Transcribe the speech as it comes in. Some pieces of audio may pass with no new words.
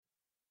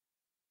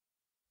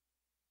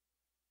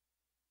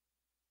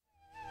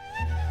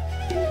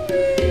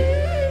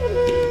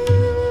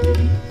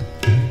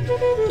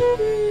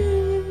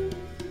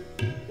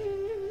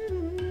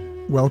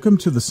Welcome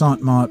to the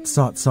Sant Mat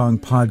Satsang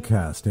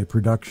podcast, a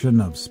production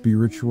of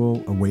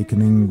Spiritual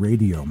Awakening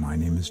Radio. My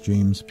name is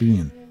James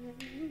Bean.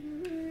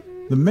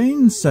 The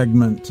main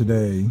segment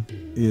today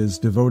is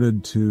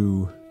devoted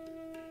to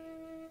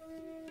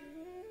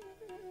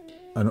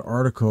an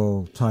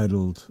article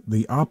titled,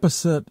 "The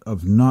Opposite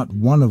of Not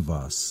One of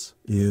Us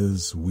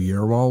is We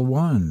Are All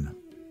One."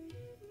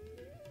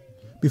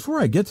 Before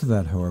I get to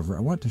that, however,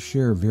 I want to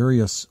share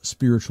various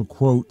spiritual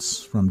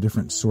quotes from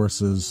different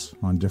sources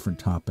on different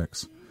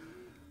topics,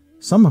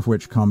 some of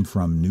which come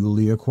from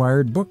newly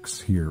acquired books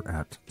here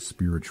at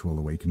Spiritual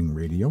Awakening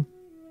Radio.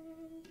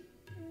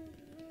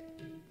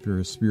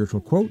 Various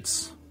spiritual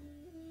quotes,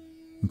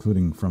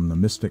 including from the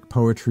mystic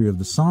poetry of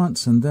the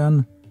Saints, and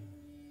then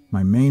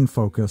my main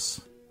focus,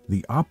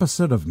 the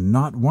opposite of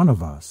not one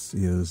of us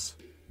is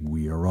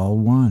we are all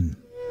one.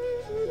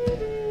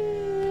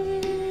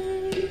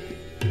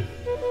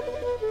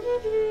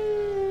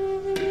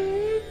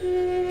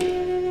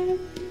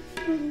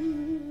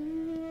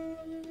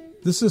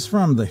 This is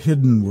from the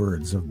Hidden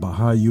Words of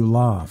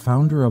Baha'u'llah,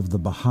 founder of the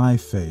Baha'i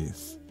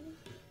Faith.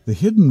 The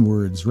Hidden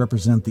Words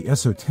represent the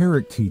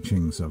esoteric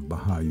teachings of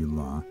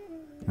Baha'u'llah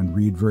and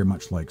read very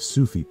much like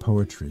Sufi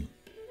poetry.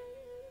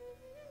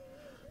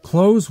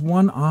 Close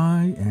one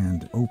eye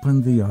and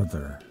open the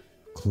other.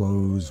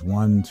 Close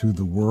one to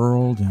the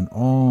world and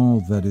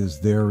all that is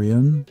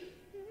therein,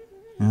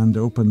 and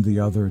open the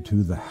other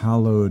to the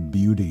hallowed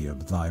beauty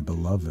of thy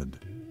beloved.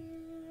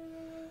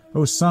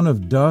 O son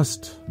of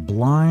dust,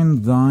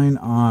 blind thine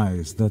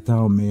eyes that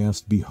thou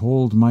mayest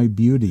behold my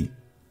beauty.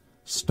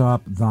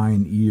 Stop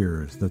thine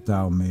ears that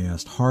thou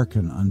mayest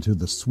hearken unto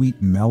the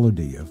sweet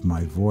melody of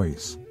my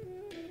voice.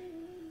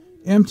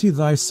 Empty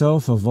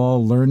thyself of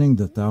all learning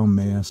that thou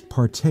mayest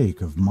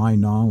partake of my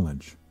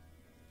knowledge,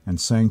 and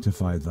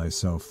sanctify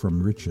thyself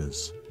from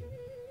riches,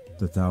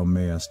 that thou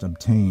mayest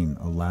obtain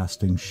a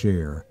lasting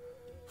share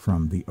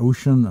from the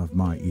ocean of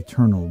my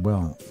eternal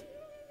wealth.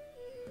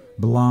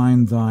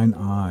 Blind thine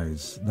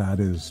eyes, that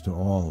is to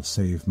all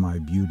save my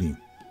beauty.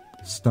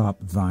 Stop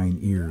thine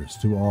ears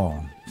to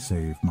all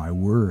save my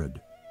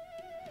word.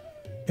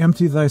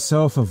 Empty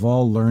thyself of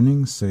all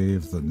learning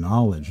save the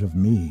knowledge of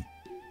me,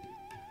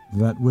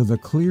 that with a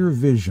clear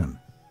vision,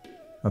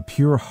 a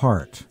pure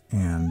heart,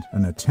 and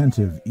an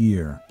attentive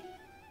ear,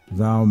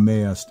 thou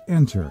mayest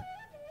enter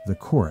the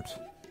court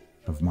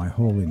of my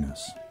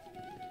holiness.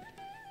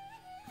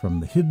 From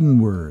the Hidden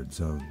Words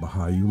of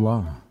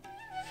Baha'u'llah.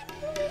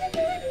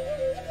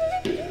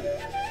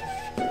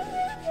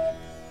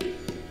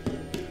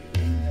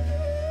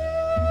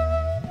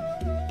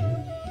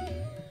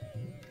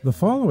 The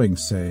following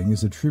saying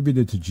is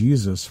attributed to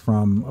Jesus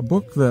from a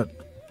book that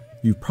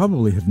you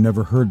probably have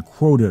never heard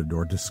quoted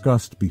or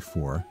discussed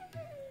before.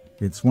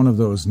 It's one of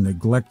those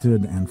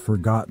neglected and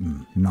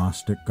forgotten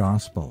Gnostic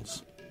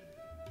Gospels.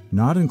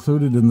 Not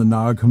included in the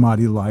Nag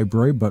Hammadi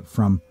library, but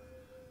from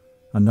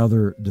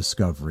another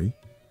discovery.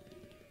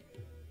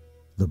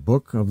 The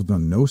Book of the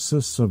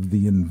Gnosis of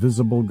the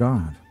Invisible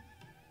God.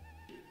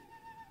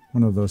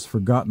 One of those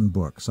forgotten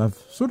books. I've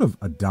sort of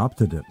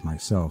adopted it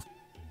myself,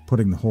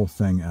 putting the whole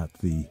thing at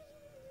the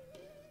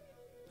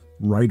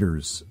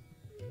writer's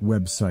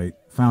website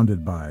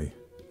founded by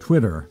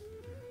Twitter,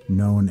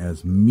 known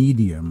as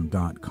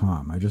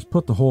medium.com. I just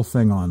put the whole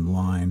thing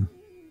online,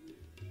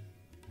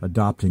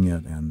 adopting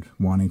it and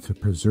wanting to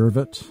preserve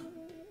it,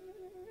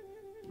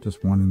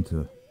 just wanting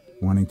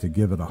to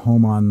give it a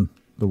home on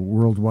the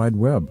World Wide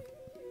Web.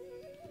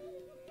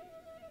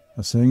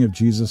 A saying of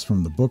Jesus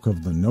from the Book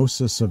of the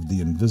Gnosis of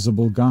the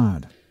Invisible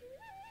God.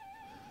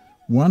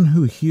 One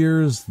who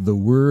hears the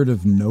word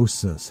of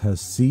gnosis has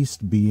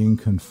ceased being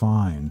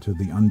confined to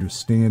the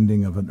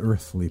understanding of an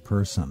earthly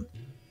person,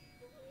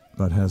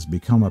 but has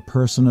become a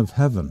person of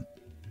heaven.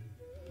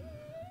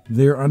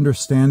 Their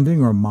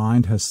understanding or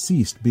mind has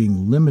ceased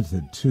being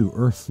limited to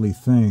earthly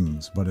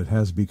things, but it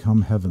has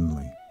become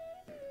heavenly.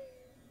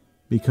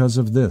 Because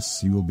of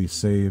this, you will be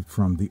saved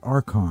from the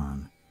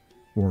archon,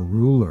 or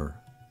ruler,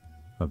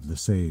 of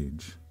this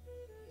age.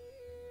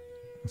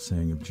 A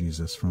saying of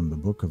Jesus from the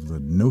Book of the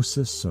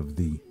Gnosis of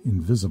the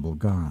Invisible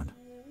God.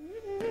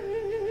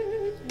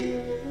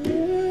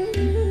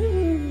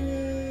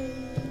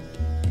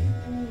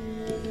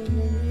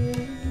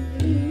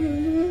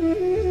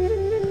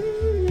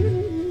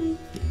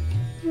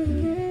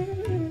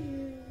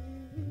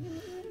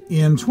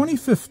 In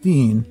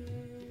 2015,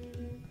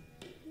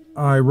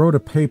 I wrote a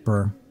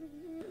paper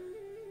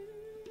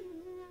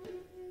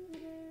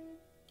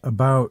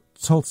about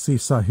Tulsi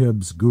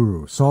Sahib's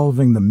guru,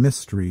 solving the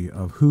mystery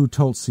of who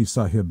Tulsi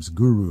Sahib's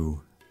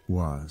guru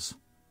was,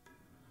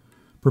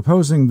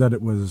 proposing that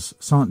it was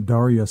Sant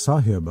Darya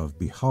Sahib of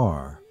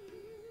Bihar.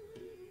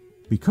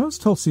 Because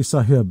Tulsi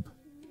Sahib,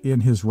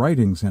 in his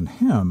writings and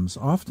hymns,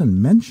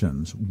 often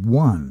mentions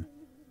one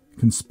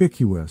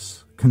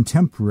conspicuous,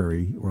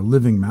 contemporary, or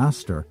living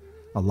master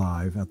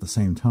alive at the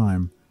same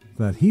time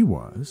that he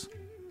was,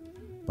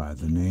 by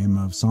the name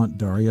of Sant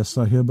Darya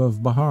Sahib of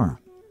Bihar.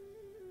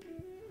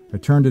 I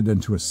turned it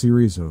into a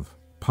series of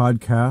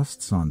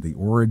podcasts on the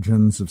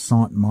origins of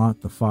Sant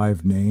Mat, the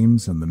 5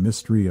 names, and the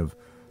mystery of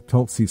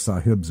Tulsi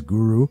Sahib's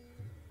guru,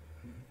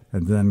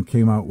 and then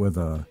came out with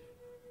a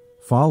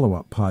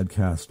follow-up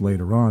podcast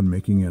later on,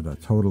 making it a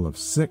total of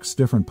 6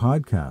 different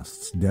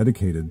podcasts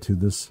dedicated to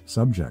this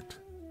subject.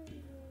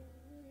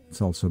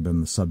 It's also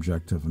been the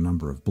subject of a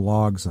number of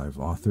blogs I've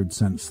authored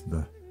since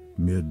the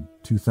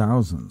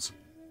mid-2000s.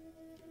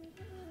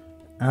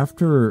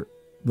 After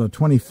the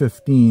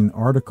 2015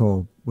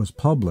 article was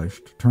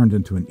published, turned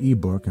into an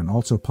ebook, and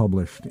also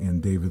published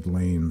in David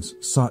Lane's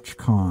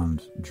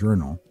Sachkhand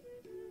journal,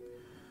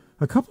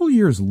 a couple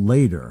years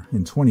later,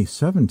 in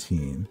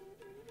 2017,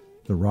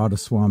 the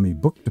Radhaswami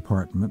Book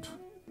Department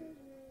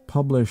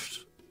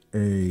published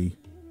a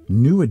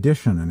new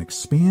edition, an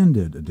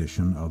expanded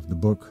edition of the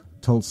book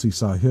Tulsi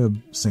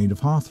Sahib, Saint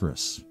of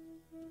Hathras.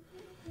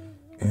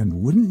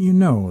 And wouldn't you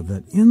know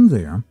that in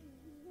there,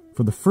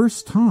 for the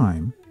first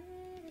time,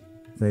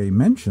 they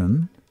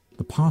mention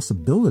the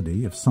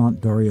possibility of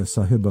Sant Darya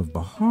Sahib of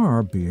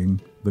Bahar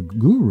being the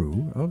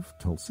guru of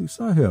Tulsi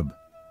Sahib.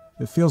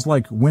 It feels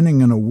like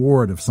winning an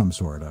award of some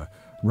sort, a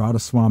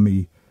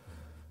Radhaswami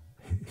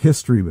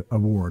History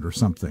Award or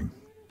something.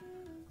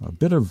 A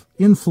bit of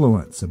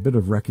influence, a bit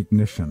of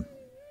recognition.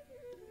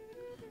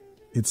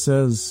 It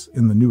says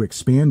in the new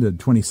expanded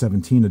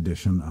 2017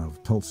 edition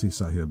of Tulsi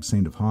Sahib,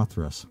 Saint of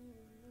Hathras,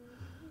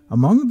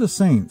 among the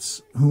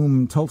saints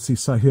whom Tulsi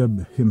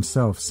Sahib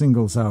himself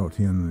singles out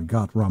in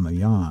Gat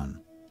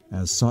Ramayan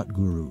as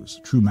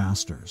Satgurus, true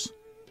masters,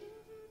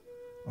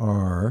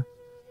 are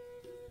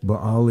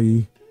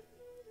Baali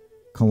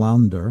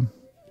Kalandar,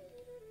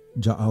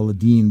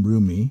 Jalaluddin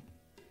Rumi,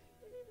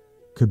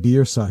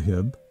 Kabir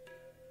Sahib,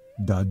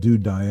 Dadu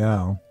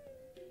Dayal,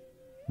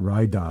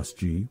 Raidas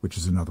Ji, which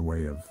is another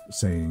way of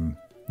saying,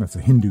 that's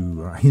a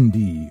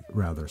Hindi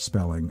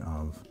spelling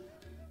of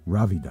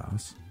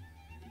Ravidas,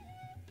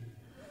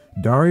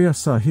 Darya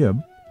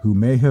Sahib, who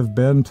may have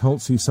been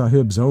Tulsi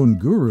Sahib's own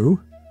guru,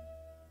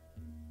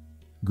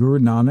 Guru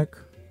Nanak,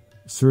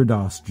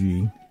 Surdas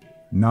Ji,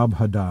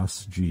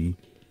 Nabhadas Ji,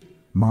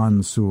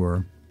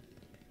 Mansur,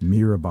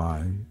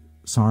 Mirabai,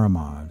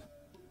 Saramad,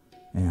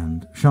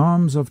 and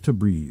Shams of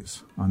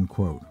Tabriz,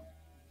 unquote.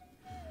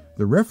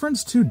 The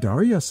reference to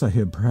Darya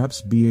Sahib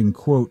perhaps being,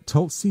 quote,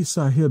 Tulsi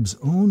Sahib's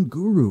own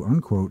guru,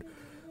 unquote,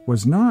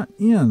 was not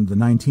in the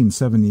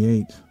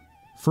 1978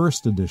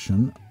 first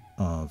edition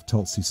of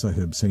Tulsi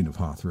Sahib, Saint of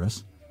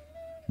Hathras,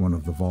 one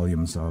of the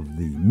volumes of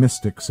the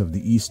Mystics of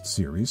the East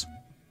series,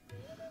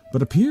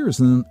 but appears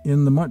in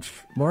the much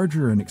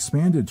larger and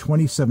expanded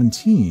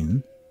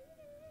 2017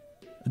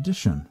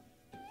 edition.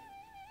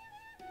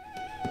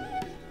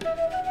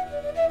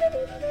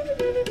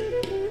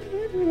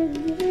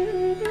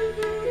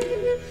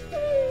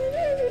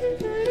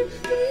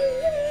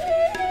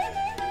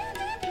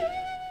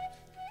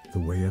 The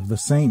Way of the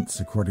Saints,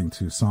 according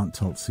to Sant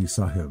Tulsi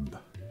Sahib.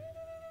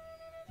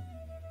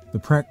 The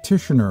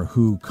practitioner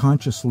who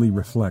consciously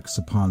reflects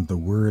upon the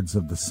words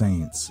of the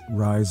saints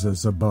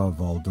rises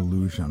above all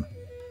delusion.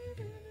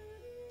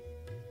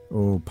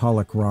 O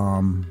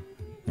Palakram,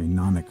 a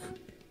Nanak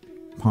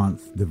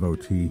Panth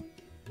devotee,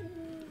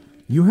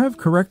 you have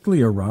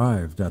correctly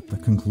arrived at the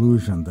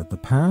conclusion that the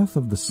path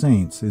of the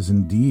saints is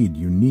indeed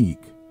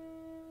unique.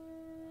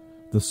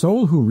 The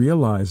soul who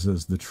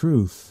realizes the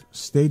truth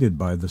stated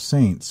by the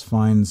saints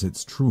finds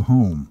its true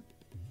home.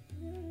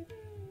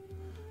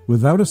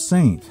 Without a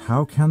saint,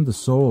 how can the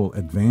soul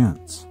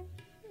advance?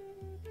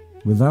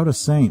 Without a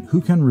saint,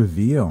 who can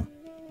reveal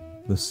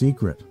the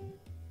secret?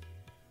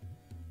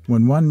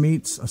 When one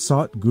meets a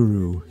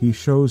Satguru, he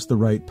shows the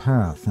right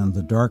path, and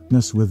the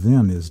darkness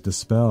within is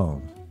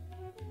dispelled.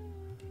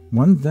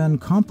 One then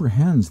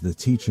comprehends the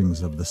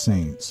teachings of the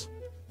saints.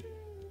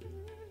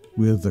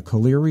 With the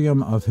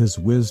collyrium of his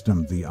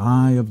wisdom, the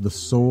eye of the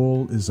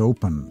soul is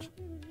opened.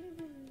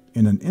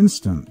 In an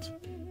instant,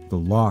 the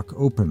lock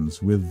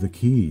opens with the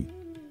key,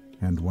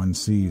 and one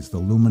sees the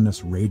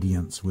luminous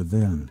radiance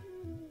within.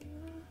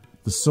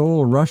 The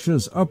soul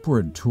rushes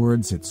upward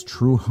towards its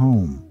true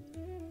home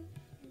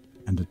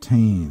and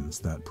attains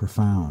that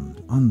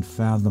profound,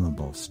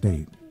 unfathomable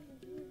state,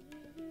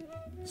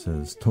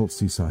 says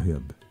Tulsi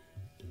Sahib.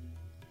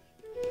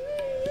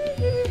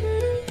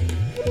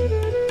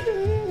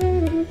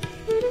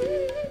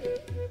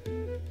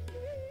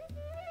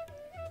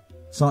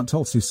 Sant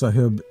Tulsi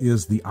Sahib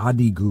is the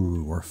Adi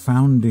Guru, or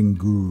founding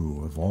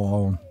guru, of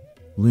all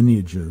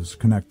lineages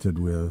connected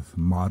with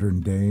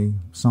modern-day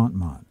Sant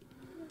Mat.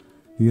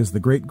 He is the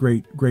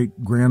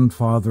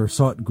great-great-great-grandfather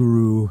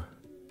Satguru.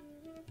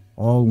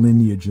 All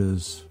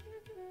lineages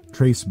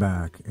trace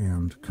back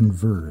and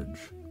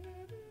converge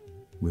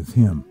with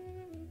him.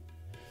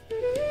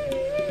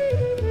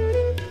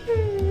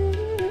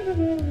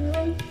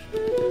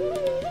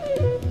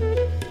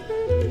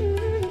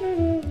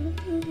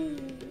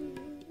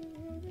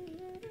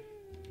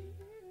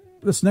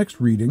 This next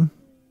reading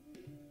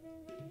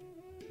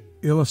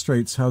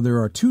illustrates how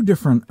there are 2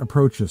 different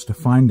approaches to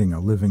finding a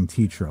living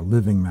teacher, a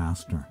living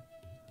master,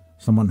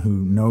 someone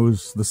who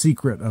knows the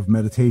secret of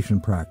meditation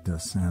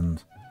practice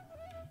and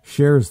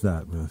shares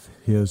that with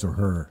his or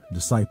her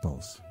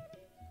disciples,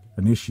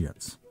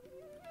 initiates,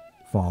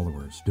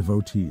 followers,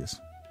 devotees.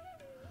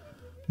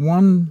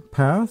 One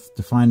path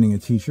to finding a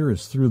teacher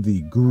is through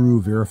the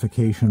guru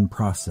verification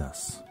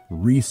process.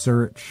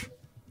 Research,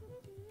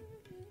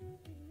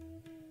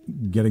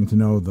 getting to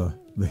know the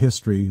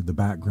history, the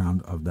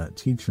background of that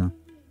teacher.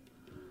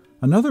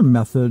 Another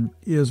method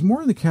is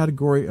more in the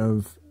category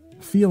of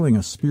feeling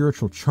a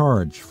spiritual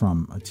charge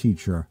from a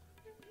teacher,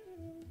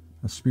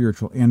 a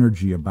spiritual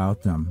energy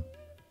about them.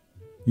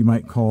 You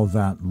might call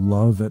that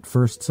love at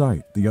first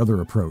sight, the other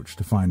approach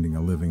to finding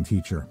a living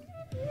teacher.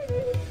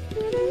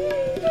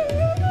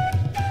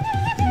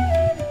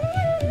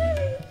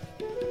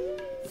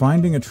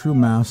 Finding a true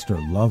master,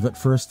 love at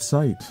first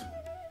sight.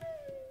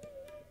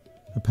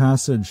 A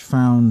passage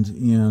found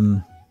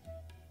in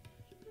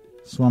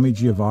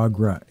Swamiji of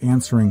Agra,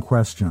 Answering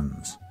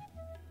Questions,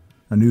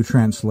 a new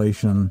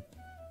translation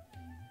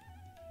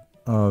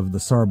of the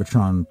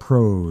Sarbachan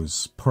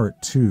Prose,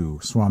 Part 2,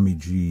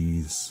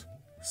 Swamiji's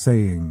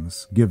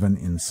sayings given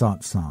in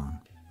Satsang.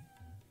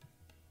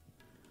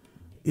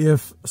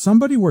 If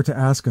somebody were to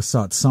ask a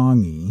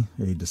Satsangi,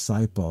 a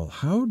disciple,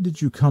 how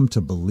did you come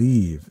to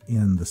believe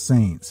in the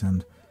saints,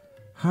 and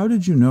how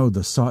did you know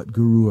the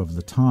Satguru of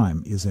the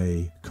time is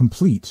a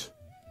complete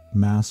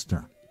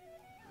master?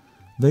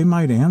 They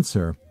might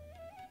answer,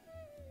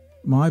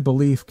 my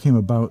belief came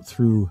about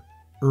through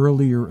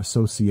earlier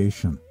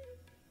association.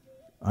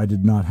 I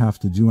did not have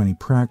to do any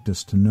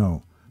practice to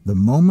know. The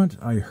moment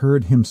I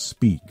heard him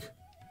speak,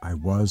 I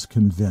was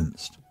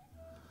convinced.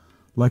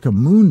 Like a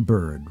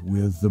moonbird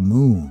with the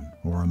moon,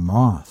 or a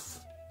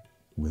moth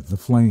with the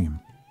flame.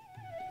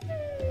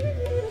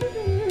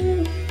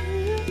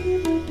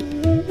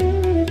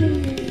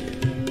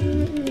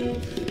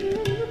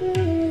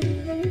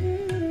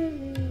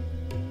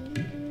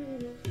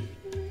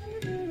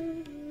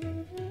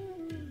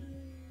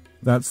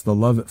 That's the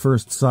love at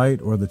first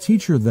sight, or the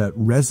teacher that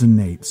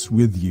resonates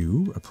with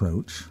you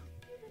approach.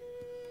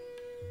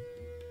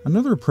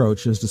 Another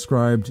approach is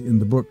described in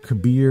the book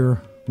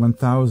Kabir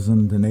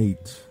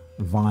 1008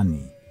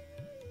 Vani,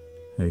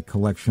 a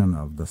collection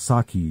of the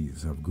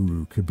Sakis of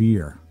Guru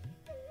Kabir.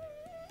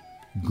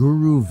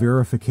 Guru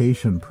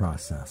verification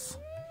process.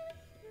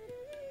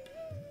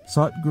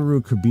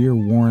 Satguru Kabir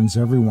warns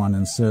everyone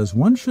and says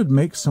one should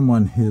make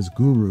someone his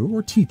guru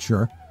or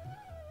teacher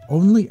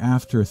only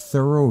after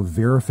thorough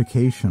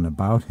verification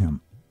about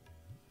him.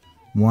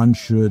 One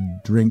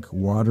should drink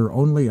water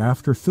only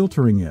after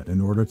filtering it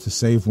in order to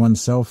save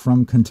oneself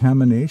from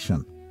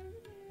contamination.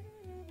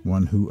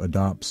 One who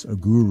adopts a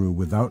guru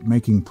without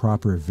making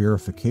proper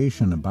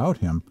verification about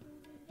him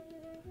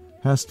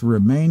has to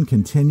remain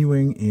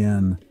continuing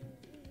in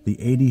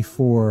the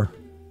 84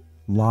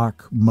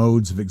 lakh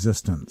modes of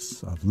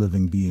existence of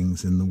living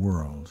beings in the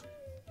world,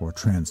 or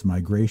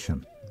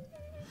transmigration.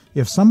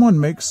 If someone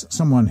makes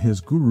someone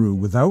his guru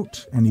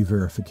without any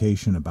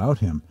verification about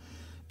him,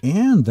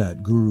 and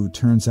that guru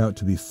turns out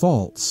to be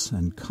false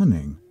and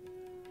cunning,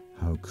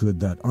 how could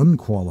that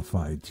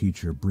unqualified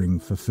teacher bring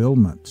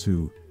fulfillment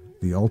to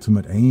the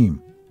ultimate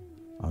aim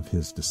of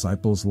his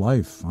disciple's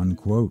life?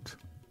 Unquote.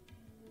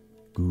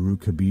 Guru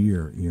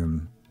Kabir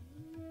in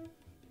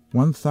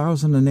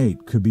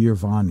 1008 Kabir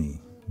Vani,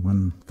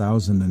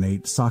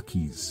 1008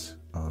 Sakis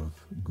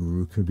of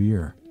Guru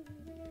Kabir.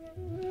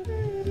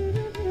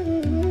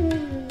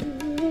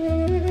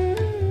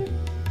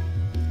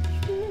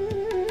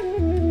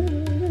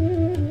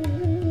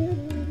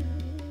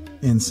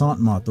 In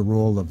Sant-mat, the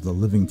role of the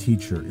living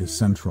teacher is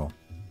central.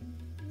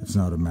 It's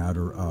not a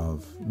matter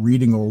of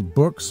reading old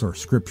books or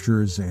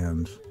scriptures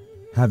and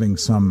having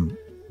some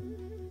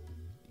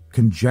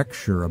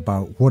conjecture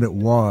about what it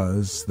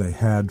was they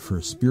had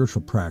for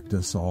spiritual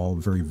practice, all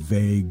very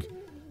vague,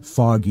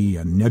 foggy,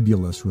 and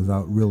nebulous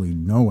without really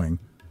knowing,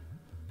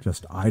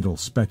 just idle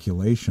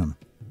speculation.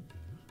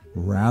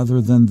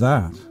 Rather than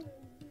that,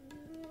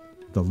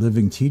 the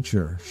living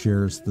teacher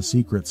shares the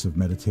secrets of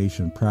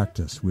meditation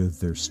practice with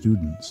their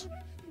students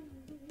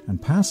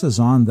and passes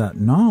on that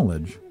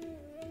knowledge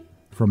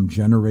from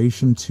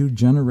generation to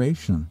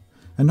generation.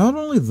 And not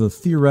only the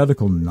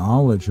theoretical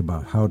knowledge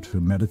about how to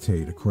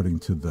meditate according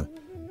to the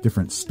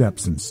different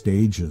steps and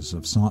stages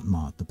of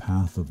Sant-mat, the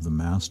path of the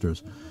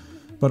masters,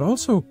 but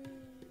also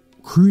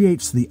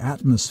creates the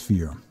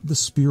atmosphere, the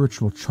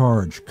spiritual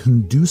charge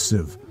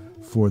conducive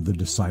for the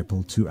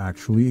disciple to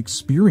actually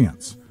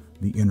experience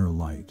the inner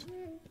light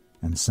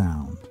and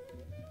sound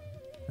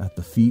at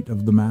the feet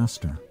of the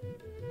master.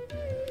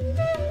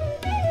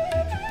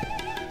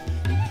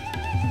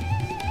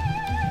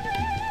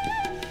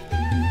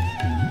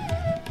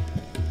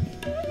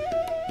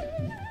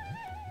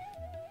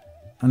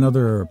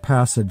 Another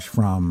passage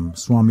from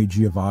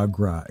Swamiji of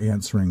Agra,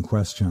 Answering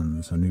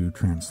Questions, a new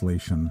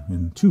translation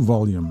in 2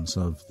 volumes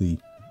of the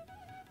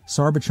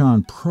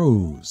Sarbachan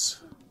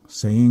Prose,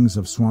 sayings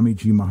of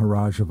Swamiji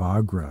Maharaj of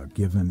Agra,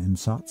 given in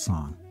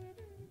Satsang.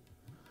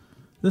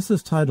 This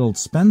is titled,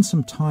 Spend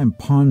Some Time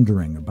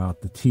Pondering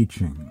About the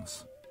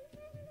Teachings,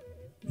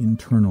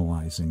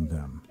 Internalizing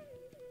Them,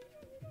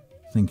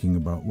 Thinking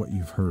About What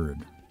You've Heard.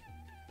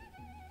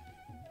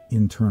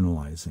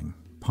 internalizing,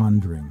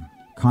 pondering,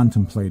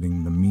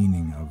 contemplating the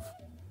meaning of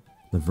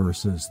the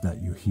verses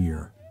that you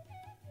hear.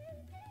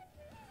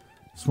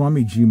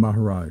 Swamiji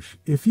Maharaj,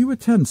 if you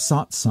attend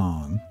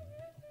satsang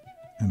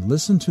and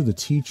listen to the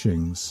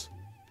teachings,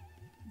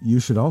 you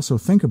should also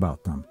think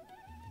about them.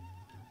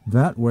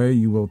 That way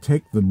you will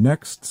take the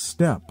next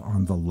step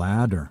on the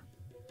ladder.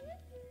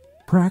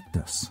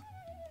 Practice.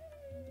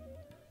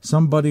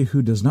 Somebody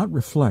who does not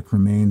reflect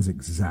remains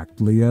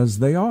exactly as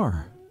they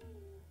are.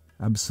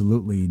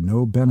 Absolutely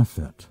no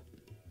benefit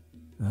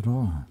at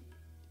all.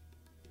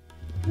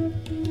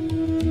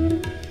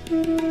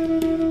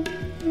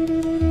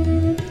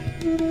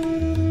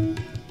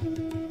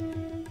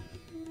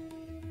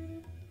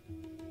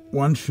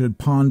 One should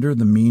ponder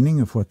the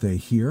meaning of what they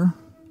hear,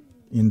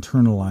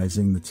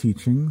 internalizing the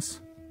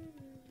teachings.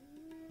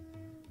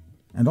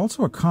 And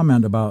also a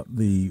comment about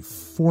the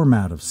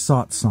format of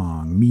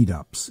satsang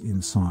meetups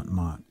in Sant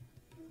Mat.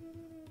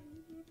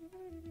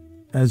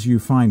 As you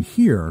find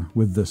here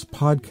with this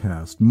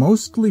podcast,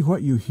 mostly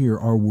what you hear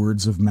are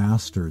words of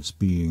masters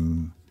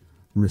being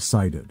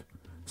recited.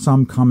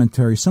 Some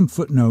commentary, some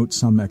footnotes,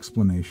 some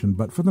explanation,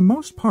 but for the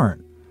most part,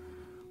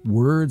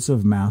 words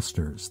of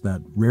masters,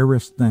 that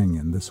rarest thing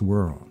in this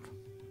world.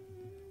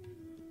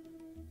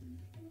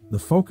 The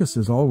focus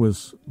is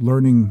always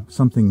learning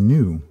something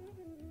new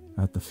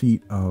at the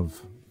feet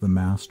of the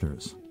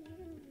masters.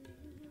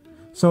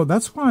 So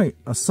that's why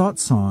a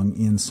satsang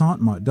in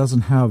Sant Mat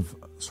doesn't have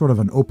sort of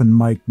an open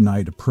mic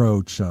night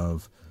approach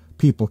of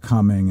people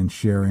coming and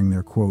sharing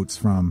their quotes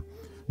from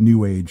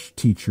New Age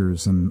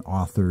teachers and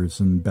authors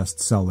and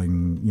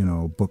best-selling,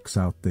 books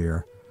out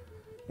there,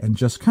 and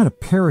just kind of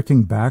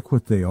parroting back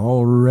what they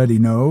already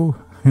know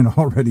and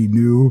already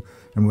knew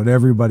and what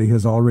everybody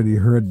has already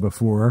heard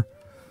before.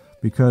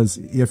 Because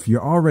if you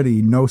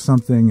already know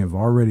something, have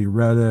already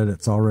read it,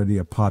 it's already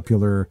a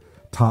popular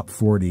top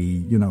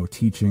 40,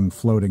 teaching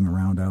floating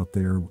around out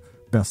there,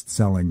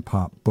 best-selling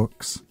pop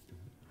books.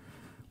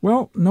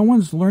 Well, no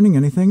one's learning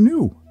anything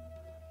new,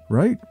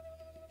 right?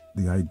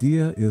 The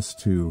idea is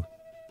to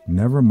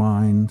never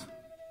mind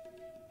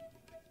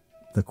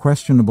the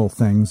questionable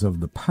things of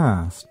the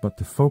past, but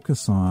to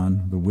focus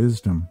on the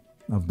wisdom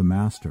of the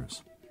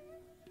masters.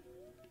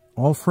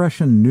 All fresh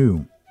and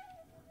new,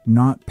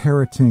 not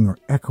parroting or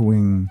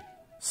echoing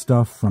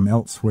stuff from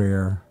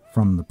elsewhere,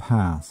 from the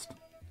past,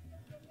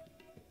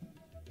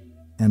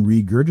 and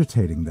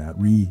regurgitating that,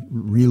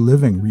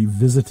 reliving,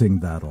 revisiting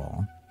that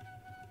all,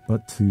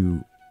 but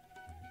to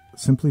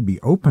simply be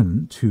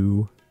open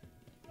to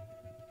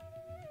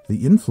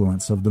the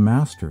influence of the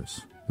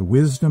masters, the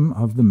wisdom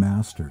of the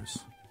masters,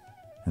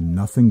 and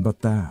nothing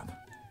but that.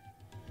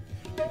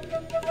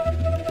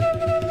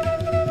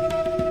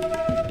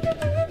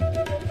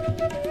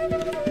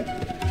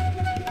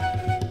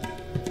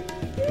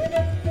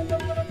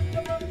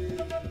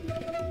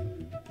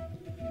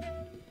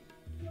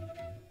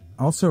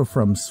 Also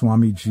from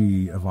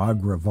Swamiji of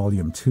Agra,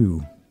 Volume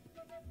 2,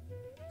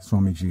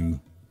 Swamiji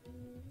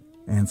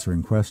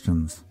answering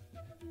questions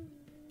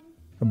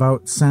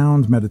about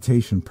sound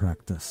meditation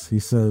practice. He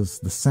says,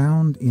 the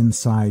sound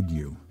inside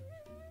you,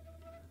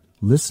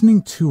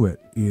 listening to it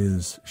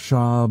is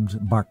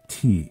Shabd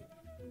Bhakti,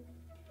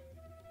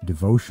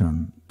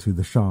 devotion to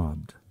the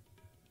Shabd.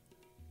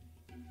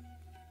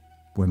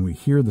 When we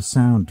hear the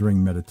sound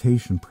during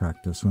meditation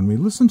practice, when we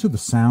listen to the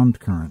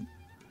sound current,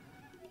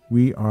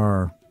 we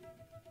are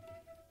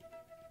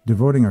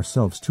devoting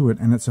ourselves to it,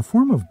 and it's a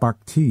form of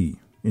bhakti.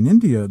 In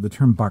India, the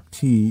term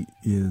bhakti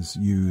is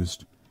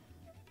used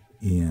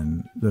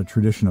in the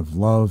tradition of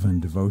love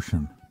and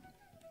devotion.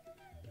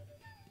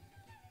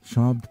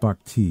 Shabd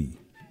Bhakti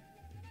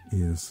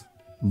is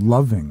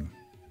loving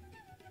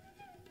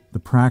the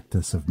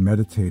practice of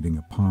meditating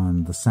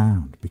upon the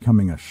sound,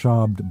 becoming a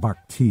Shabd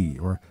Bhakti,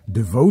 or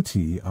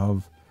devotee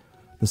of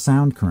the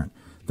sound current.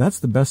 That's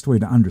the best way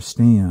to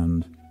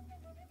understand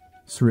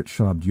Srit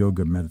Shabd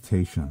Yoga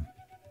meditation,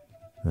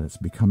 that it's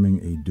becoming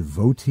a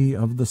devotee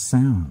of the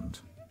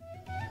sound.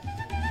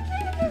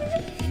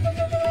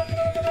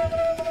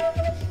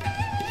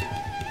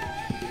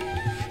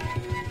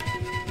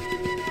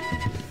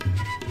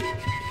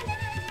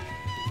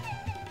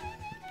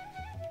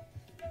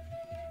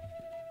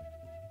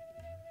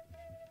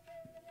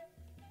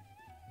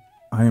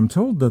 I am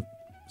told that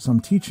some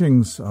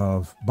teachings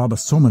of Baba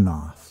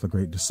Somanath, the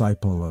great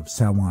disciple of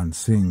Sawan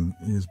Singh,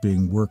 is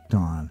being worked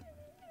on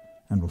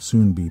and will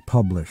soon be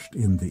published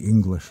in the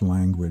English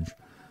language.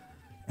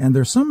 And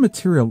there's some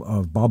material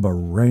of Baba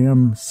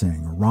Ram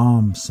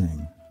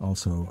Singh,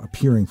 also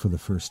appearing for the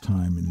first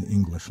time in the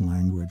English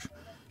language.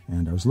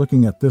 And I was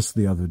looking at this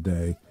the other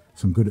day,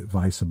 some good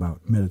advice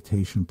about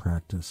meditation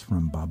practice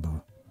from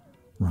Baba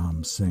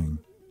Ram Singh.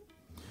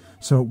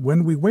 So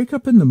when we wake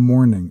up in the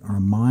morning, our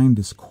mind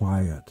is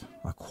quiet.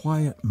 A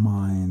quiet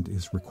mind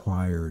is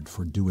required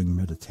for doing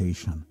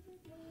meditation.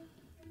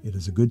 It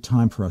is a good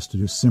time for us to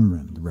do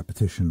Simran, the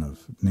repetition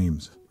of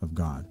names of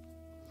God,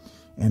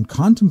 and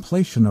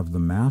contemplation of the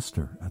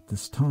Master at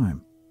this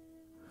time.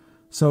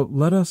 So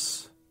let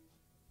us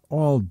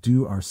all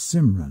do our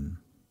Simran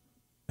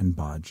and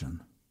Bhajan.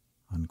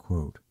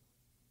 unquote.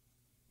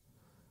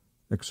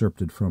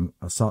 Excerpted from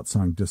a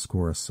Satsang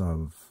discourse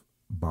of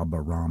Baba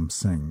Ram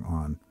Singh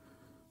on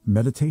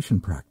meditation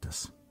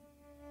practice.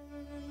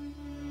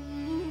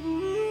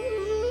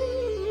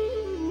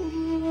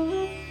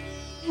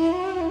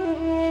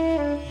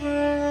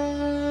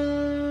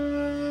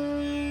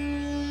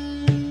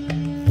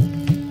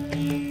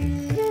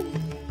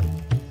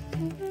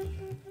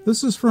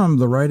 This is from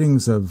the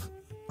writings of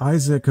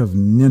Isaac of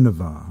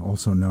Nineveh,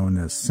 also known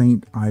as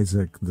Saint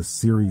Isaac the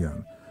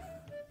Syrian,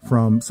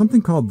 from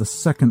something called The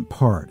Second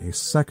Part, a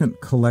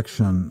second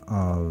collection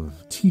of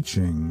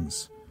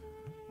teachings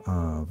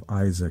of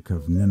Isaac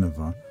of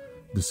Nineveh,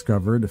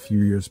 discovered a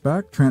few years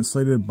back,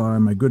 translated by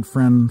my good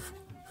friend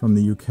from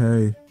the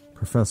UK,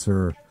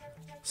 Professor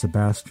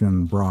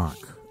Sebastian Brock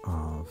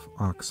of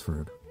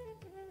Oxford.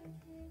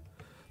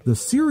 The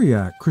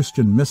Syriac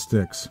Christian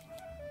mystics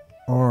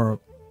are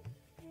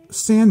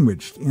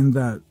sandwiched in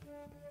that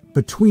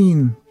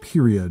between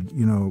period,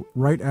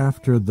 right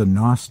after the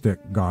Gnostic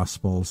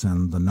Gospels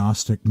and the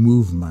Gnostic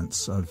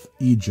movements of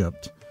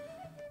Egypt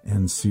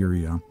and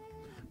Syria,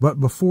 but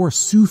before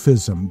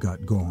Sufism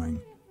got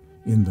going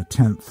in the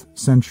 10th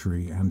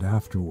century and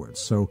afterwards.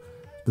 So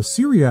the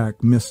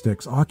Syriac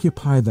mystics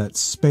occupy that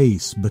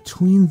space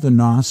between the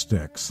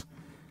Gnostics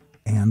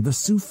and the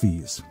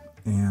Sufis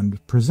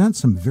and present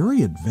some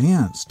very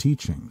advanced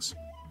teachings.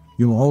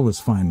 You'll always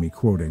find me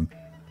quoting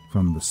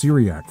from the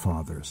Syriac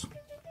Fathers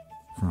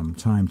from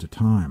time to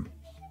time.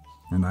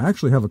 And I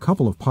actually have a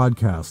couple of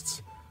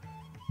podcasts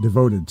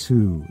devoted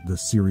to the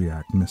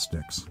Syriac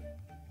mystics.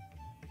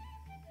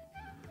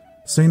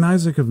 St.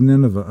 Isaac of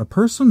Nineveh, a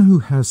person who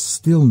has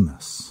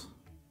stillness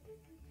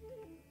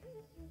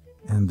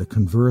and the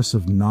converse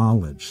of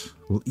knowledge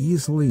will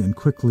easily and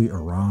quickly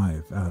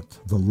arrive at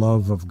the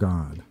love of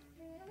God.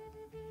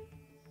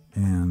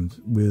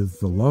 And with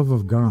the love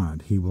of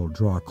God, he will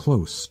draw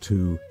close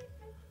to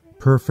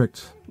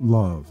perfect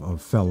love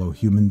of fellow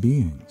human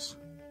beings.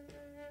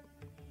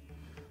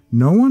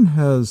 No one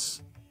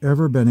has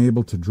ever been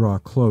able to draw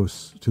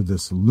close to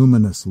this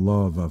luminous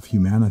love of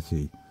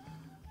humanity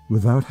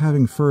without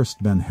having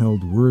first been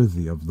held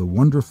worthy of the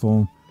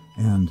wonderful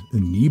and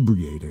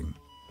inebriating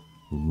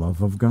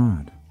love of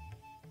God.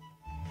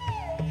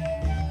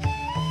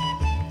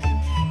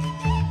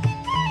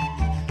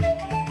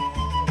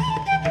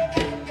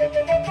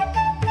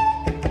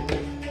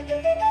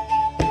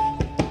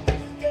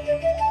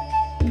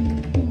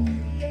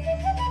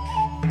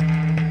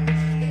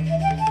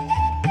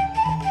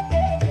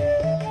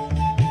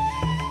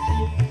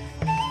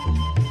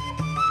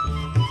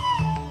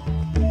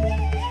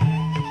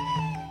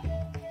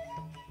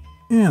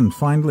 And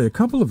finally, a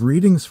couple of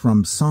readings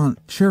from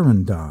Sant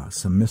Charan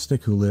Das, a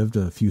mystic who lived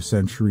a few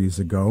centuries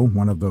ago,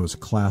 one of those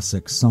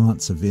classic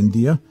saints of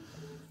India,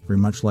 very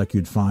much like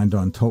you'd find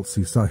on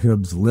Tulsi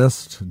Sahib's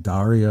list,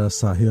 Daria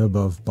Sahib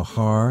of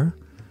Bihar,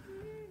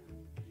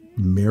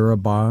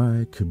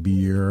 Mirabai,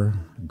 Kabir,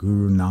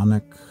 Guru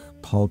Nanak,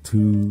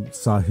 Paltu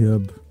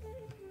Sahib,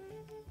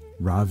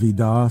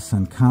 Ravidas,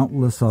 and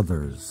countless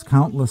others.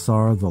 Countless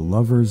are the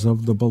lovers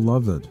of the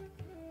beloved.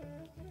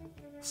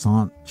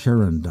 Sant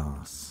Charan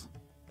Das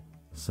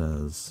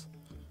says,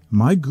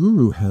 "My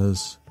Guru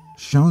has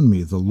shown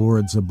me the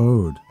Lord's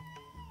abode.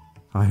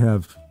 I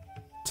have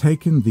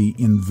taken the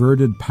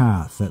inverted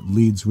path that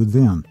leads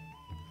within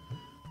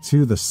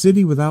to the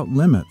city without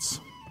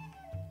limits.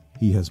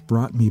 He has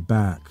brought me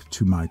back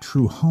to my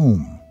true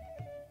home.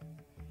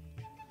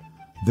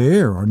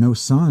 There are no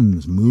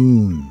suns,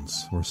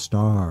 moons, or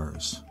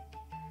stars,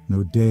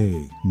 no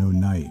day, no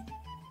night,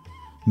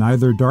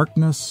 neither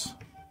darkness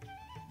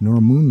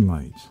nor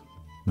moonlight,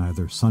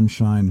 neither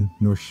sunshine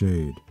nor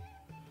shade.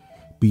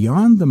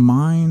 Beyond the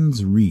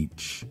mind's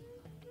reach,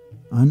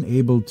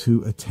 unable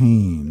to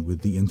attain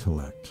with the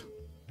intellect.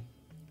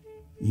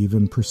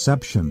 Even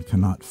perception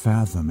cannot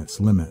fathom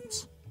its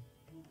limits.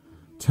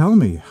 Tell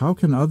me, how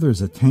can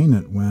others attain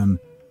it when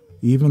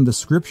even the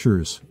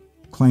scriptures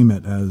claim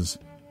it as,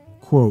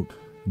 quote,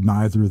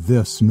 neither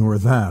this nor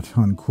that,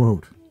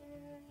 unquote?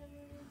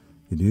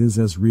 It is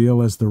as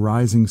real as the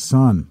rising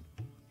sun,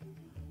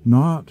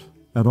 not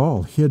at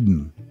all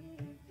hidden,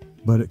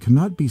 but it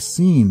cannot be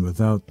seen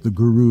without the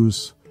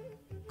Guru's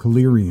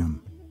collyrium."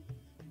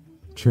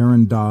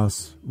 Charan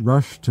Das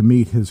rushed to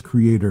meet his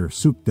creator,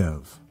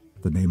 Sukdev,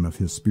 the name of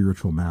his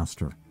spiritual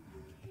master.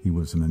 He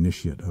was an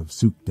initiate of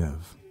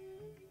Sukdev.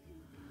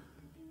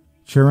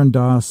 Charan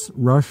Das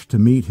rushed to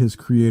meet his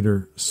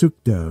creator,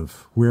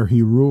 Sukdev, where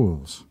he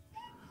rules.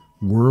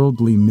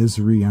 Worldly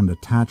misery and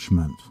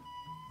attachment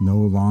no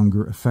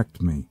longer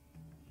affect me.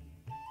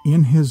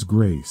 In his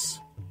grace,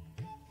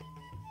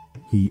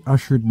 he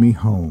ushered me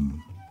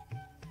home,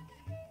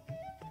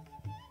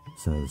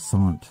 says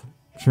Sant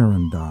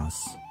Charan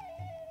Das,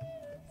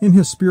 in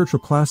his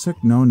spiritual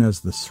classic known as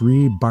the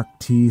Sri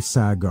Bhakti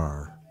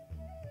Sagar,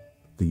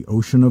 the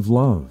Ocean of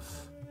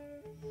Love.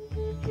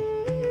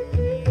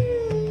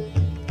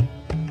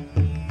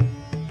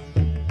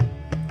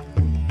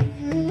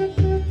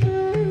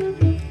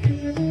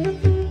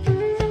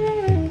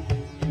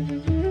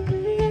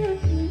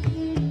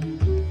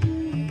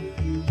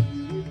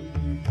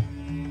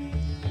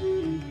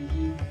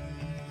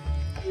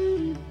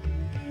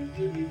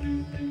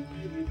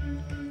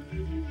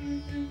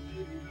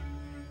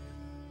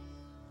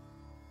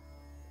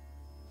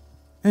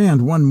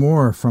 And one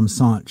more from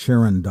Sant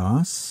Charan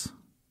Das.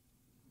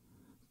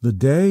 The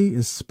day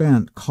is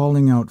spent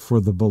calling out for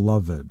the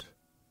beloved,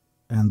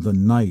 and the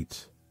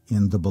night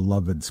in the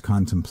beloved's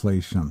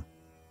contemplation.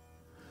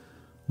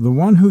 The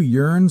one who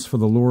yearns for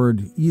the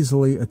Lord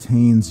easily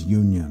attains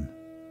union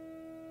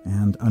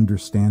and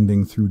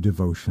understanding through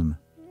devotion.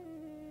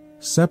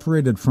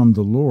 Separated from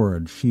the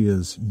Lord, she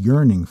is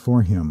yearning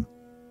for him.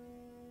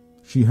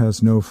 She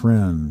has no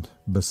friend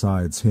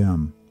besides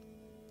him.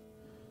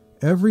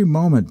 Every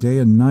moment, day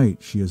and night,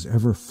 she is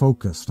ever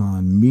focused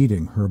on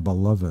meeting her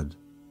beloved.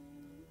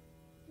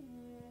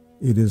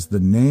 It is the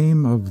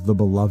name of the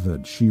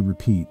beloved she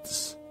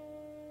repeats.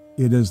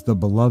 It is the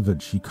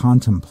beloved she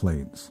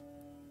contemplates.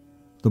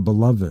 The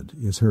beloved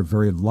is her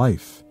very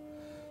life,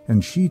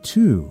 and she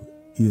too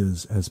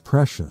is as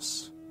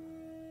precious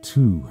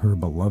to her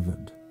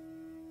beloved,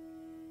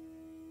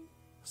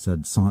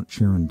 said Sant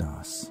Charan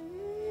Das.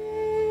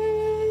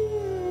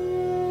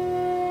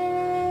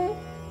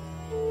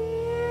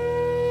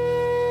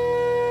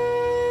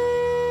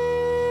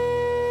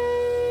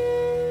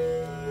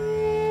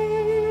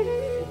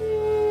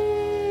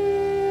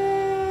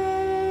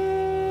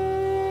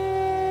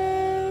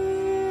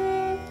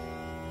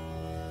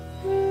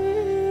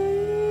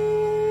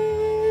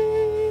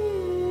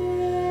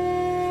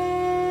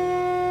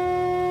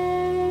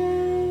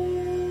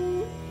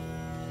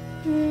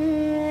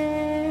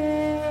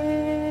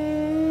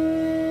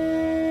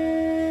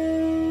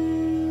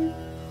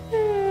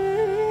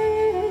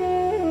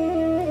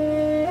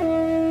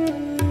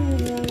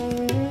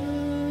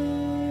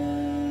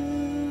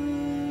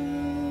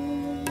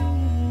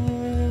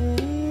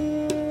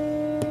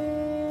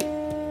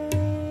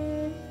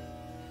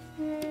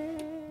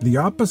 The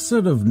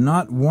opposite of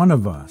not one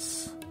of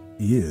us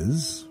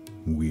is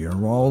we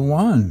are all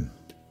one.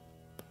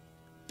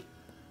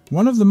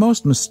 One of the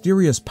most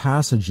mysterious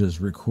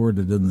passages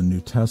recorded in the New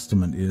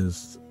Testament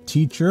is,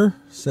 "Teacher,"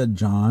 said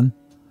John,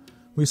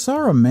 "we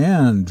saw a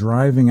man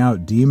driving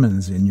out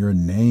demons in your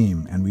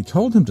name, and we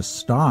told him to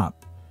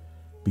stop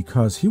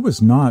because he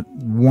was not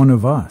one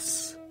of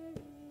us."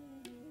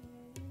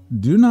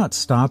 "Do not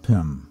stop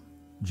him,"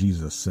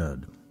 Jesus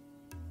said.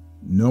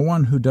 "No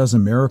one who does a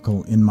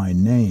miracle in my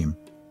name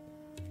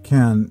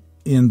can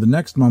in the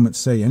next moment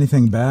say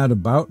anything bad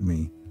about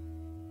me,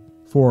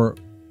 for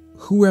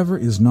whoever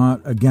is not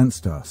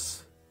against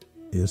us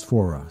is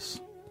for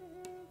us."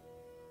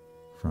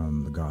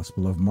 From the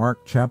Gospel of Mark,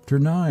 chapter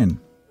 9.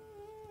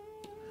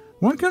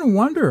 One can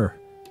wonder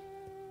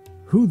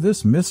who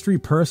this mystery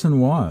person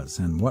was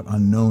and what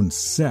unknown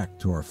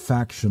sect or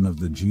faction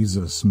of the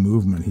Jesus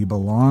movement he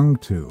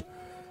belonged to,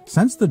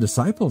 since the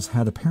disciples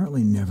had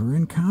apparently never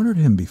encountered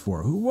him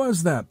before. Who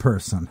was that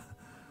person?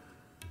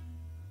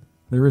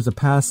 There is a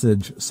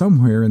passage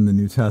somewhere in the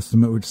New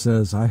Testament which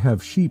says, "I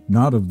have sheep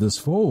not of this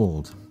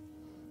fold,"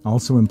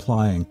 also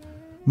implying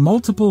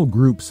multiple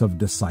groups of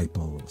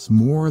disciples,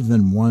 more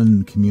than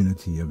one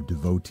community of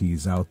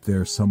devotees out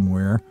there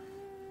somewhere.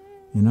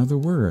 In other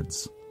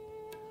words,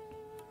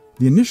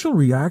 the initial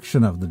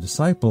reaction of the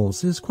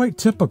disciples is quite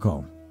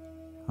typical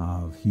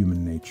of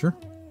human nature.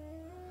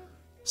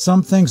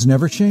 Some things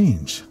never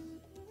change.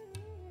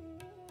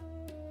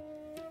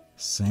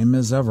 Same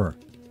as ever.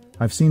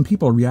 I've seen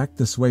people react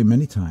this way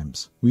many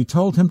times. We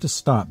told him to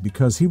stop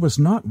because he was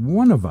not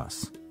one of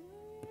us.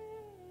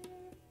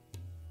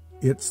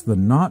 It's the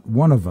not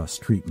one of us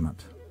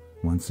treatment,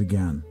 once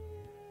again.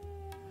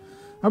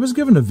 I was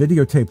given a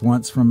videotape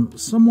once from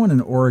someone in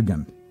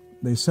Oregon.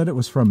 They said it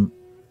was from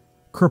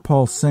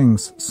Kirpal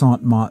Singh's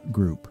Sant Mat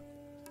group.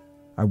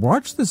 I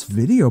watched this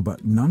video,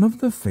 but none of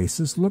the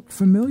faces looked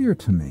familiar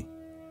to me.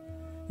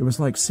 It was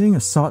like seeing a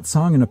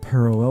satsang in a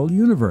parallel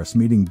universe,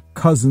 meeting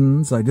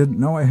cousins I didn't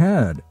know I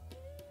had.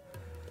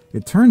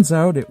 It turns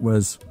out it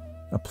was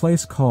a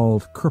place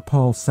called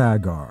Kirpal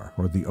Sagar,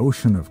 or the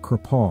Ocean of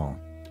Kirpal.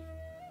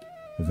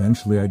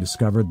 Eventually I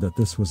discovered that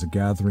this was a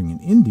gathering in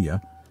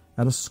India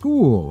at a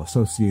school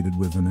associated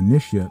with an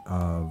initiate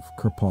of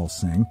Kirpal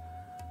Singh,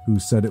 who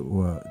said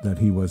that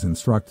he was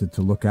instructed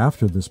to look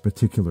after this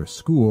particular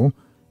school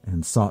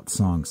and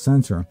satsang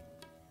center.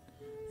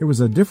 It was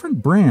a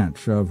different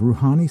branch of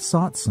Ruhani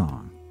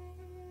satsang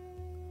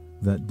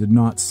that did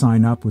not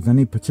sign up with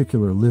any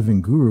particular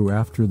living guru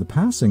after the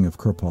passing of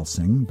Kirpal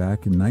Singh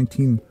back in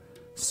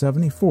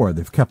 1974.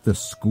 They've kept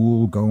this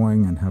school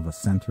going and have a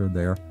center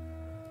there.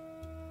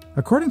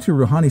 According to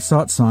Ruhani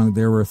satsang,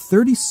 there were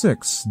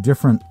 36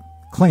 different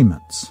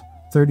claimants,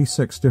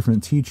 36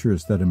 different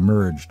teachers that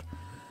emerged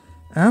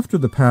after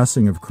the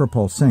passing of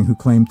Kirpal Singh, who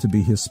claimed to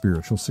be his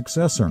spiritual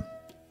successor.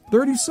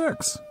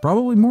 36,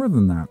 probably more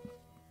than that.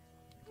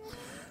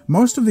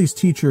 Most of these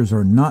teachers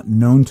are not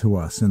known to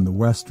us in the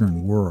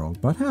Western world,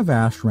 but have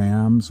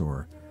ashrams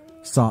or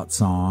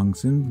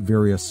satsangs in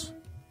various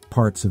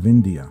parts of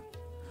India.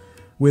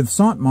 With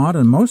Sant Mat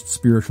and most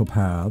spiritual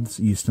paths,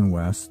 East and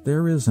West,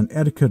 there is an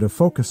etiquette of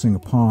focusing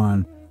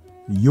upon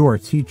your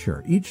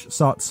teacher. Each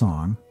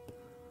satsang,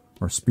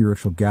 or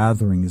spiritual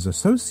gathering, is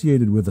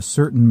associated with a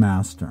certain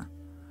master.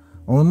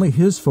 Only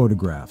his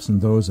photographs and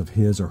those of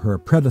his or her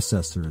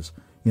predecessors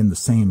in the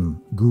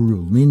same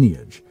guru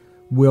lineage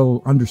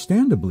will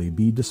understandably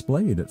be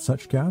displayed at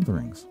such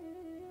gatherings.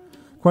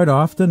 Quite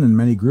often, in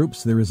many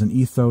groups, there is an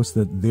ethos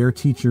that their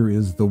teacher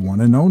is the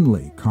one and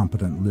only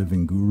competent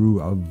living guru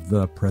of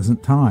the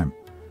present time,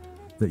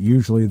 that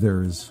usually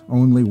there is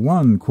only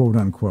one,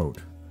 quote-unquote,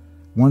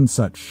 one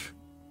such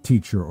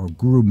teacher or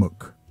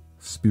gurumukh,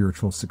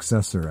 spiritual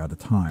successor at a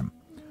time,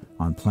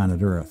 on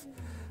planet Earth.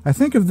 I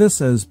think of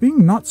this as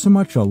being not so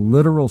much a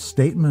literal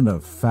statement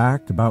of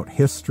fact about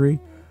history,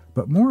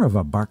 but more of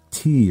a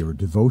bhakti or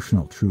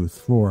devotional truth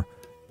for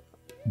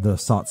the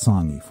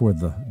satsangi, for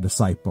the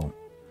disciple.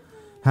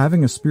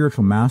 Having a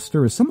spiritual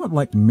master is somewhat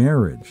like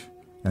marriage,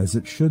 as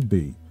it should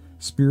be.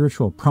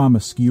 Spiritual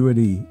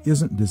promiscuity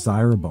isn't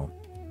desirable.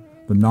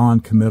 The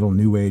non-committal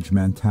New Age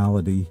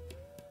mentality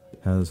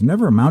has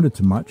never amounted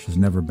to much, has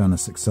never been a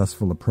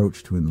successful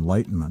approach to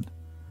enlightenment.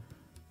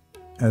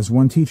 As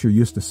one teacher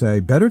used to say,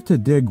 better to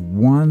dig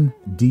one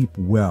deep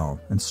well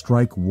and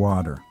strike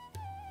water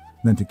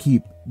than to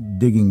keep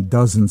digging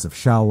dozens of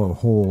shallow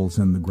holes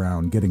in the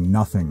ground, getting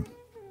nothing.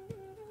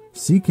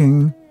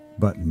 Seeking,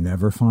 but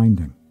never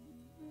finding.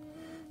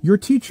 Your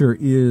teacher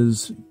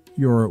is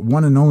your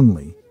one and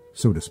only,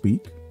 so to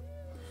speak.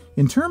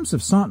 In terms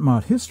of Sant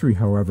Mat history,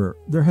 however,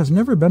 there has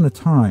never been a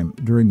time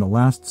during the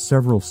last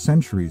several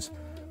centuries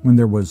when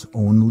there was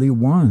only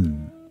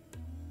one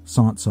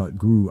Sant Sat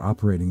Guru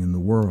operating in the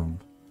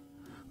world.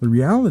 The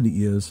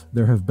reality is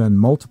there have been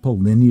multiple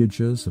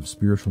lineages of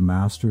spiritual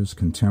masters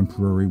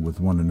contemporary with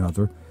one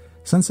another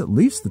since at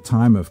least the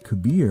time of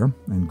Kabir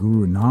and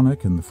Guru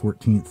Nanak in the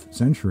 14th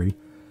century.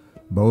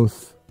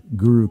 Both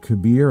Guru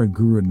Kabir and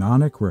Guru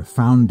Nanak were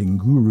founding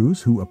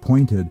gurus who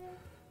appointed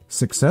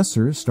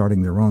successors,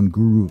 starting their own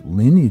guru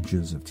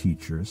lineages of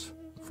teachers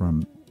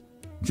from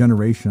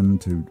generation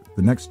to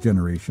the next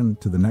generation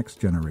to the next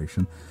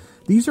generation.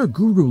 These are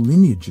guru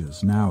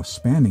lineages now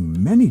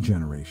spanning many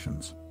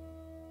generations.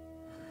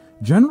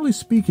 Generally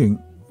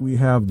speaking, we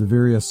have the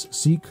various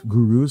Sikh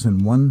gurus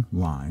in one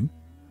line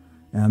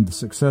and the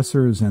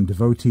successors and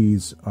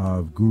devotees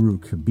of Guru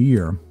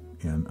Kabir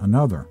in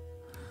another.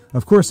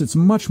 Of course, it's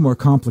much more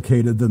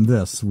complicated than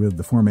this, with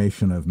the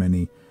formation of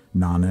many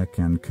Nanak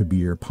and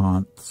Kabir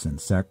panths and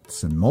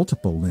sects and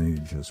multiple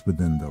lineages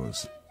within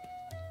those,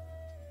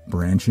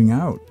 branching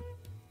out.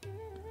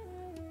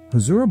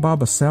 Huzur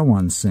Baba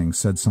Sawan Singh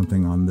said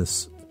something on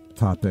this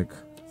topic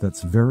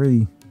that's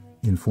very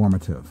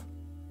informative.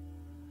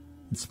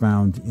 It's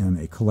found in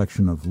a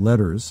collection of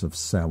letters of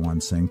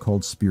Sawan Singh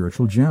called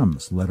Spiritual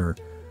Gems, letter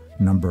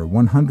number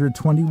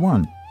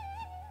 121.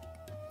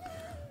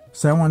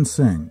 Sawan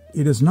Singh,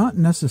 it is not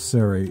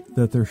necessary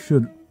that there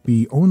should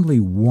be only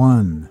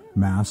one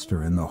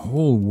master in the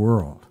whole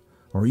world,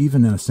 or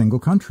even in a single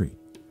country.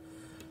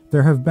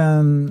 There have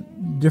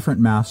been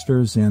different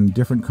masters in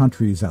different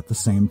countries at the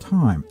same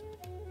time,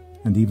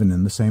 and even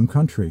in the same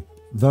country.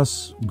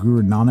 Thus,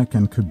 Guru Nanak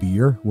and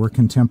Kabir were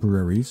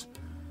contemporaries,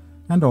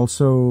 and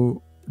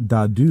also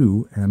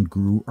Dadu and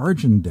Guru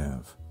Arjan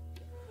Dev.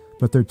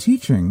 But their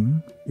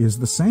teaching is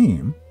the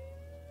same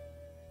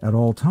at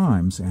all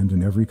times and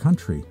in every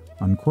country,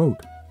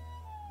 unquote,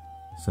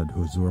 said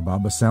Huzur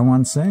Baba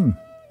Sawan Singh.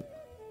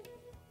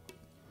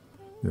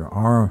 There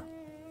are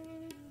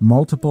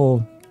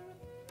multiple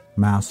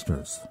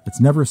masters.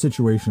 It's never a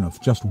situation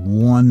of just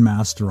one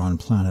master on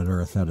planet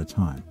Earth at a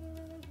time.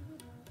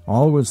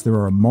 Always there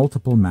are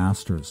multiple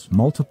masters,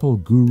 multiple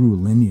guru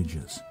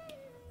lineages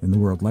in the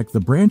world, like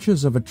the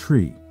branches of a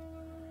tree.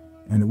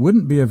 And it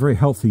wouldn't be a very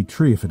healthy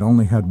tree if it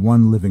only had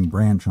one living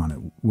branch on it,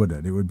 would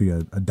it? It would be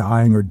a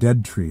dying or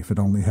dead tree if it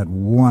only had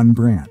one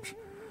branch.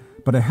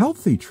 But a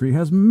healthy tree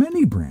has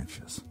many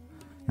branches.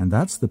 And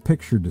that's the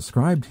picture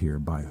described here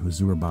by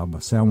Huzur Baba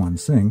Sawan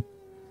Singh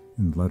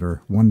in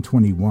letter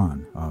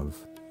 121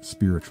 of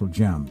Spiritual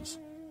Gems.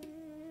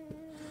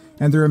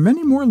 And there are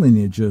many more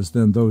lineages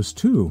than those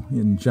two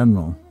in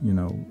general,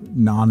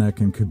 Nanak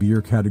and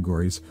Kabir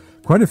categories.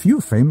 Quite a few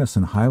famous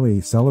and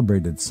highly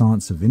celebrated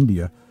Sants of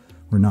India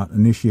were not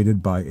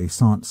initiated by a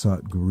Sant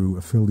Sat Guru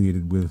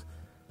affiliated with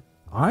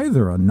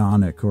either a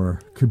Nanak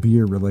or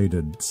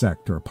Kabir-related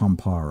sect or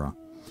pampara.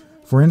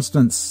 For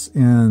instance,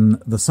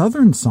 in the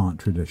southern Sant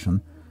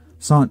tradition,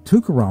 Sant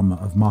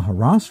Tukarama of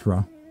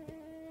Maharashtra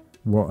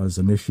was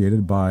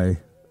initiated by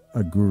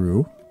a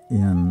guru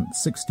in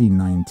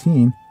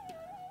 1619,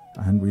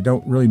 and we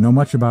don't really know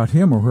much about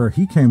him or where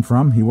he came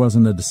from. He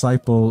wasn't a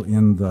disciple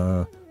in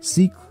the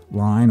Sikh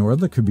line or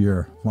the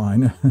Kabir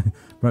line,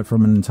 but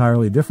from an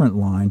entirely different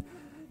line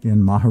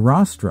in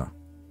Maharashtra.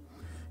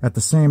 At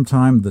the same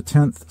time, the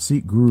 10th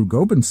Sikh Guru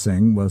Gobind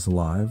Singh was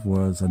alive,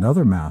 was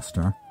another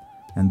master,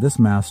 and this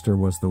master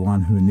was the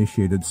one who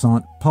initiated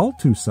Sant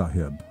Paltu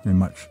Sahib, a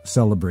much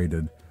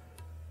celebrated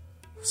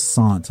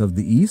Sant of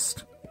the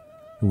East,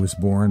 who was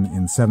born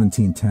in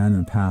 1710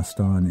 and passed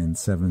on in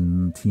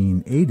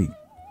 1780.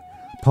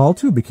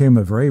 Paltu became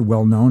a very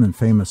well-known and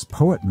famous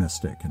poet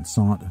mystic and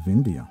Sant of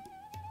India.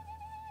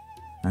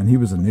 And he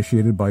was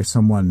initiated by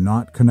someone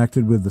not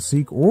connected with the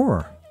Sikh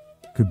or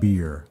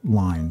Kabir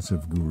lines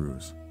of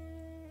gurus.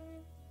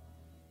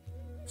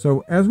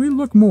 So as we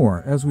look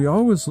more, as we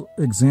always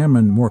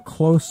examine more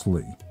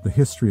closely the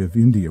history of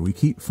India, we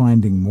keep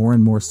finding more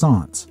and more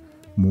sants,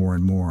 more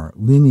and more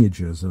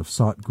lineages of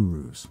Sant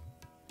gurus.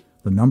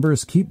 The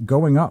numbers keep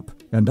going up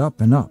and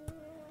up and up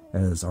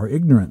as our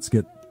ignorance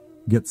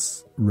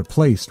gets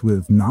replaced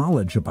with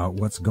knowledge about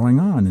what's going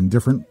on in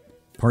different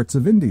parts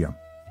of India.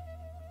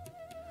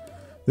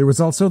 There was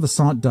also the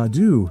Sant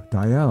Dadu,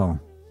 Dayal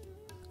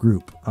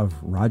group of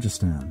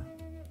Rajasthan.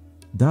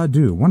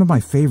 Dadu, one of my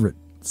favorite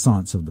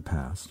sants of the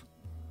past,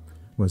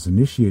 was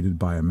initiated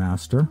by a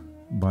master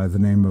by the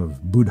name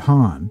of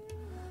Budhan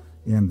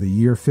in the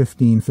year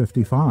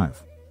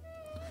 1555.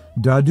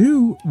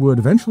 Dadu would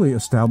eventually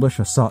establish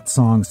a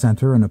satsang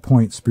center and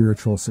appoint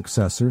spiritual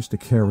successors to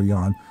carry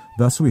on.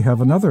 Thus we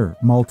have another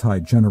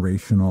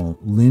multi-generational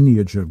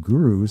lineage of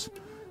gurus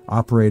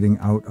operating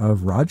out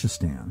of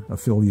Rajasthan,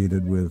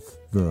 affiliated with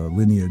the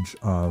lineage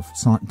of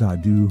Sant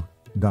Dadu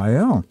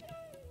Dayal.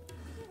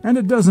 And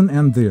it doesn't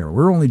end there.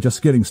 We're only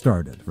just getting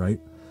started, right?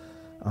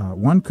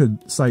 One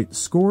could cite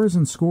scores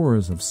and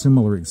scores of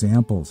similar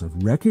examples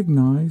of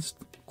recognized,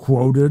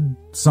 quoted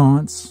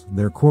sants.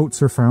 Their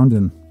quotes are found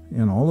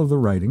in all of the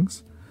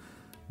writings,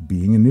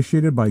 being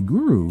initiated by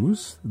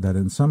gurus that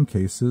in some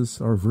cases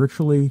are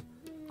virtually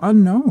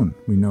unknown.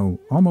 We know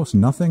almost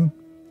nothing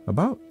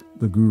about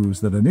the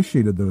gurus that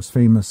initiated those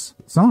famous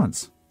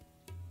sants.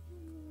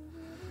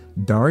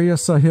 Darya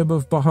Sahib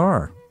of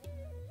Bahar.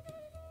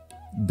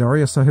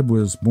 Darya Sahib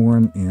was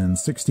born in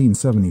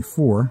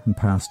 1674 and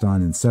passed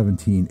on in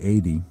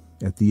 1780.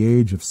 At the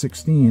age of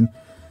 16,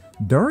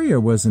 Darya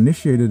was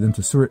initiated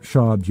into Surat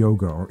Shabd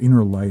Yoga, or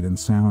inner light and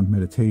sound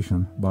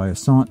meditation, by a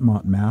Sant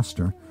Mat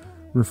master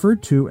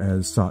referred to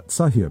as Sat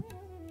Sahib.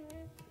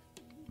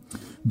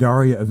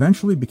 Darya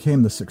eventually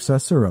became the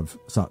successor of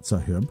Sat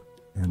Sahib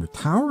and a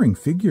towering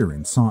figure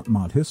in Sant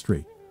Mat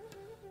history.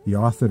 He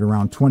authored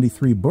around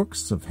 23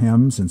 books of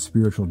hymns and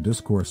spiritual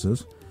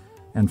discourses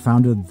and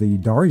founded the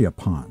Darya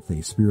Panth,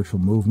 a spiritual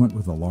movement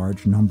with a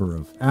large number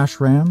of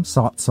ashrams,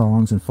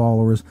 satsangs, and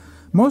followers,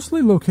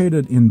 mostly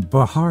located in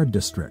Bihar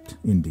district,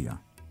 India.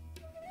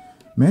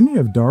 Many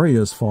of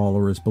Darya's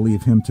followers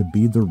believe him to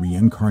be the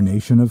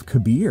reincarnation of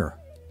Kabir,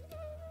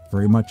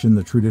 very much in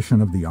the tradition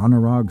of the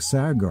Anurag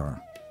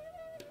Sagar.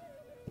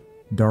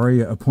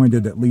 Darya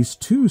appointed at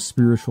least 2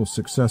 spiritual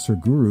successor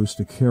gurus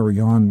to carry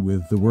on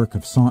with the work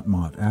of Sant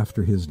Mat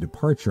after his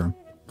departure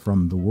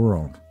from the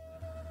world.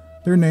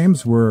 Their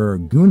names were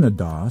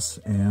Gunadas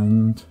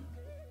and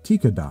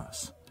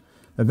Tikadas.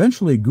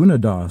 Eventually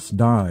Gunadas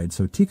died,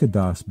 so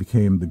Tikadas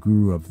became the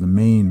guru of the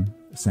main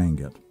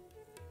Sangit.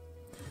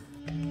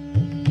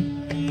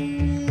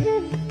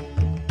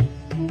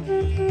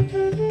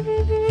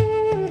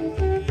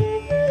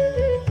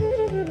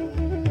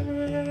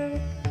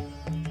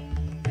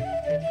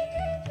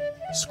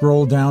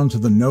 Scroll down to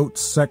the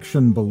notes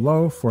section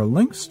below for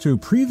links to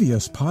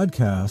previous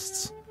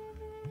podcasts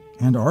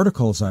and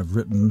articles I've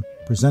written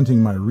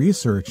presenting my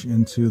research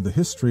into the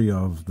history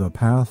of the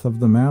path of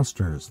the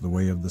masters, the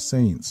way of the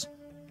saints,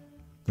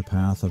 the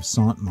path of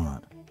Sant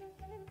Mat,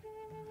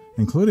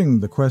 including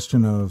the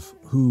question of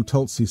who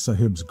Tulsi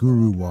Sahib's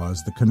guru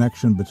was, the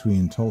connection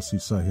between Tulsi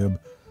Sahib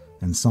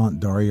and Sant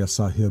Darya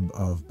Sahib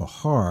of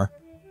Bahar.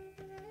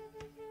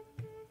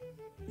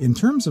 In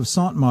terms of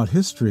Sant Mat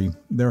history,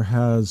 there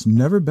has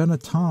never been a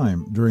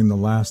time during the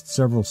last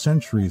several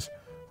centuries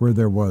where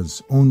there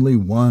was only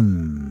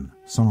one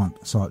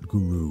Sant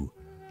Satguru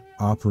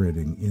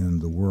operating in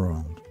the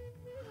world.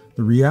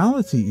 The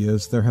reality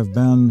is there have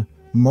been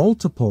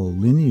multiple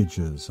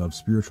lineages of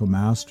spiritual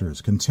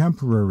masters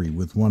contemporary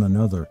with one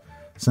another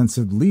since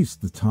at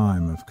least the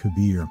time of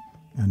Kabir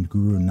and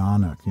Guru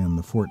Nanak in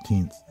the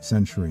 14th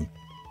century.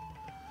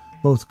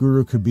 Both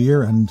Guru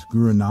Kabir and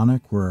Guru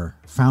Nanak were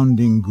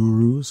founding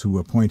gurus who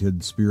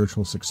appointed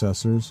spiritual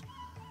successors.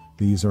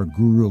 These are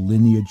guru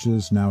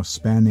lineages now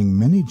spanning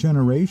many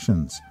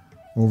generations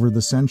over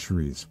the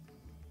centuries.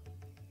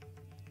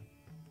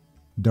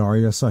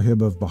 Darya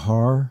Sahib of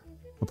Bahar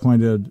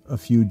appointed a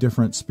few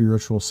different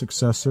spiritual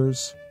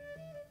successors.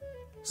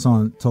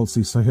 Sant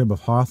Tulsi Sahib of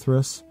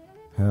Hathras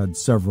had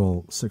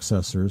several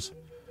successors.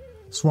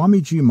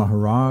 Swamiji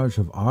Maharaj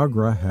of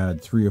Agra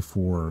had 3 or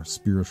 4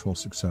 spiritual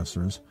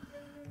successors,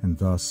 and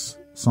thus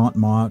Sant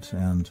Mat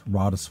and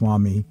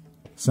Radhaswami,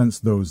 since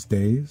those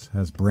days,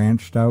 has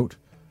branched out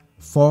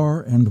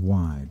far and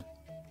wide,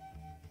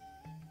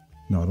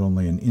 not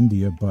only in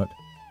India, but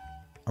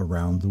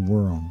around the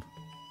world.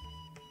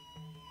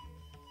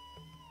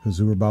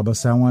 Huzur Baba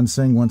Sawan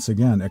Singh once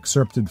again,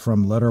 excerpted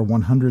from letter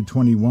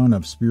 121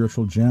 of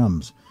Spiritual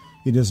Gems.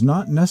 It is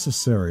not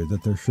necessary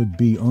that there should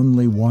be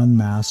only one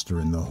master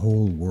in the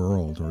whole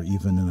world or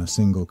even in a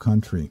single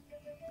country.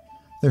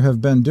 There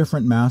have been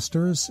different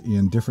masters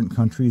in different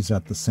countries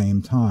at the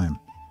same time,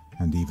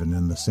 and even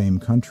in the same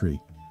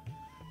country.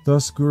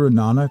 Thus Guru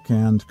Nanak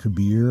and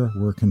Kabir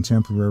were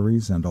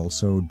contemporaries, and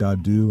also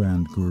Dadu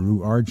and Guru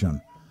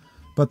Arjan.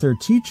 But their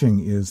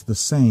teaching is the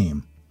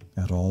same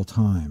at all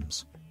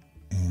times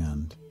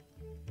and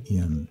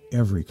in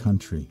every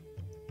country.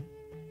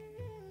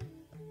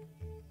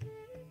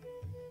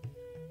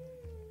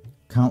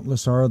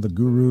 Countless are the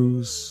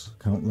gurus,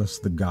 countless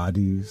the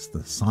gadis,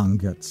 the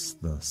sangats,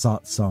 the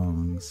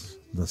satsangs,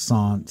 the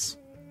sants,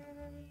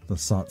 the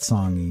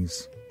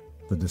satsangis,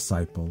 the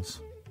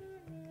disciples.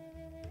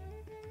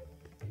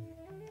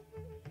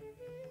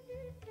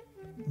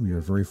 We are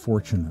very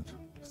fortunate.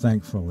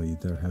 Thankfully,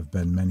 there have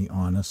been many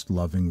honest,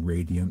 loving,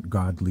 radiant,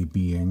 godly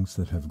beings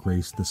that have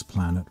graced this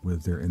planet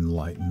with their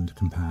enlightened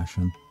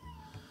compassion.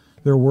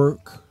 Their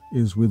work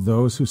is with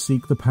those who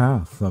seek the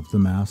path of the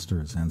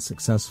masters and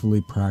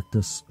successfully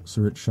practice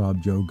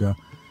Surit Yoga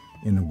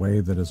in a way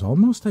that is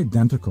almost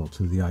identical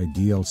to the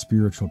ideal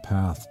spiritual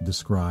path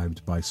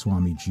described by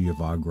Swami Ji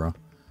of Agra,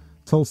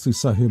 Tulsi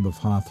Sahib of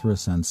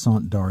Hathras, and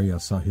Sant Darya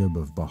Sahib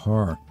of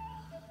Bahar,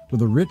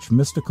 with a rich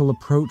mystical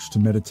approach to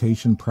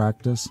meditation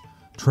practice,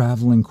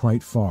 traveling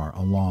quite far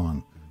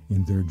along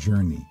in their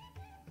journey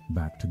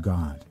back to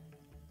God.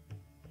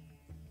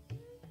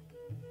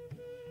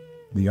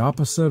 The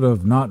opposite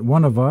of not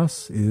one of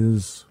us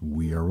is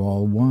we are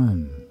all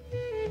one.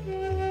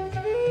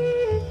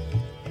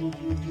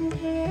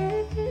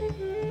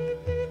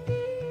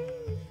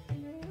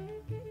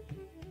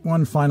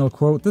 One final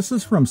quote. This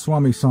is from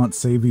Swami Sant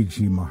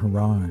Seviji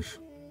Maharaj.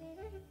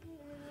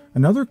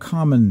 Another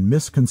common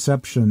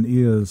misconception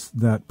is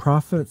that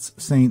prophets,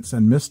 saints,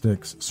 and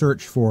mystics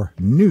search for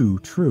new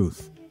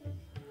truth.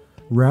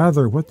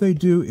 Rather, what they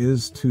do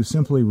is to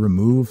simply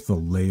remove the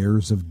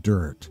layers of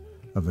dirt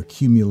of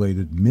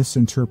accumulated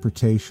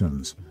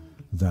misinterpretations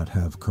that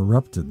have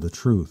corrupted the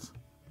truth.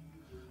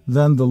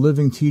 Then the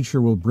living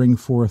teacher will bring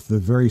forth the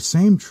very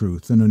same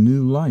truth in a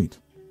new light.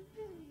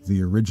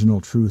 The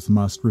original truth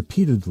must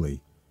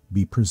repeatedly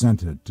be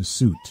presented to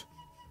suit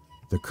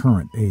the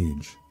current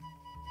age.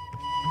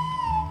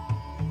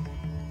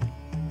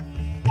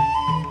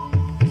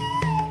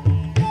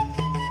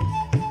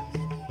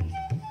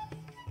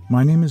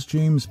 My name is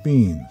James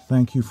Bean.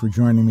 Thank you for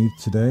joining me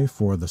today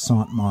for the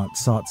Sant Mat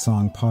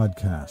Satsang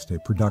podcast, a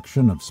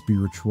production of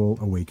Spiritual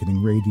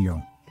Awakening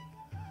Radio.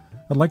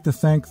 I'd like to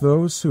thank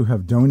those who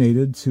have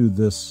donated to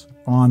this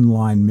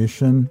online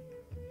mission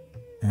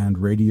and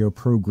radio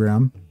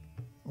program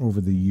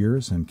over the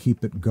years and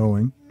keep it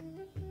going.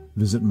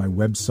 Visit my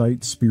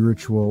website,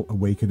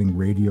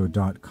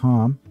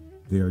 spiritualawakeningradio.com.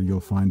 There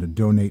you'll find a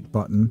donate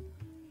button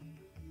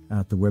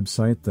at the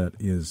website that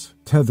is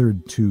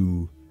tethered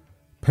to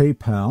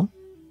PayPal.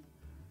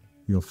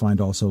 You'll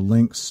find also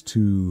links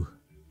to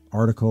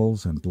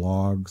articles and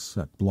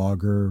blogs at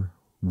Blogger,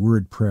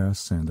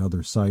 WordPress, and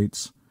other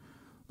sites.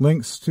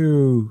 Links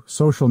to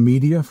social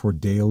media for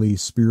daily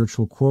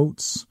spiritual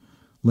quotes.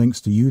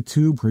 Links to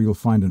YouTube, where you'll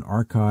find an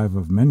archive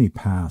of many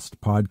past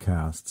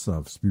podcasts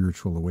of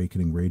Spiritual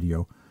Awakening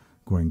Radio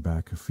going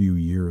back a few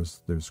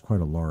years. There's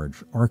quite a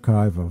large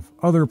archive of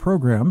other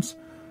programs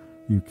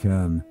you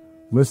can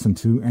listen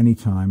to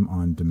anytime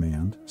on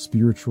demand,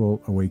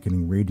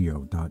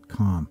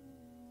 spiritualawakeningradio.com.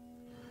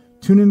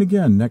 Tune in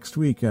again next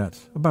week at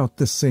about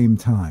this same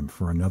time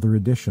for another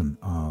edition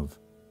of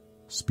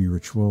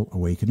Spiritual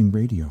Awakening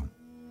Radio.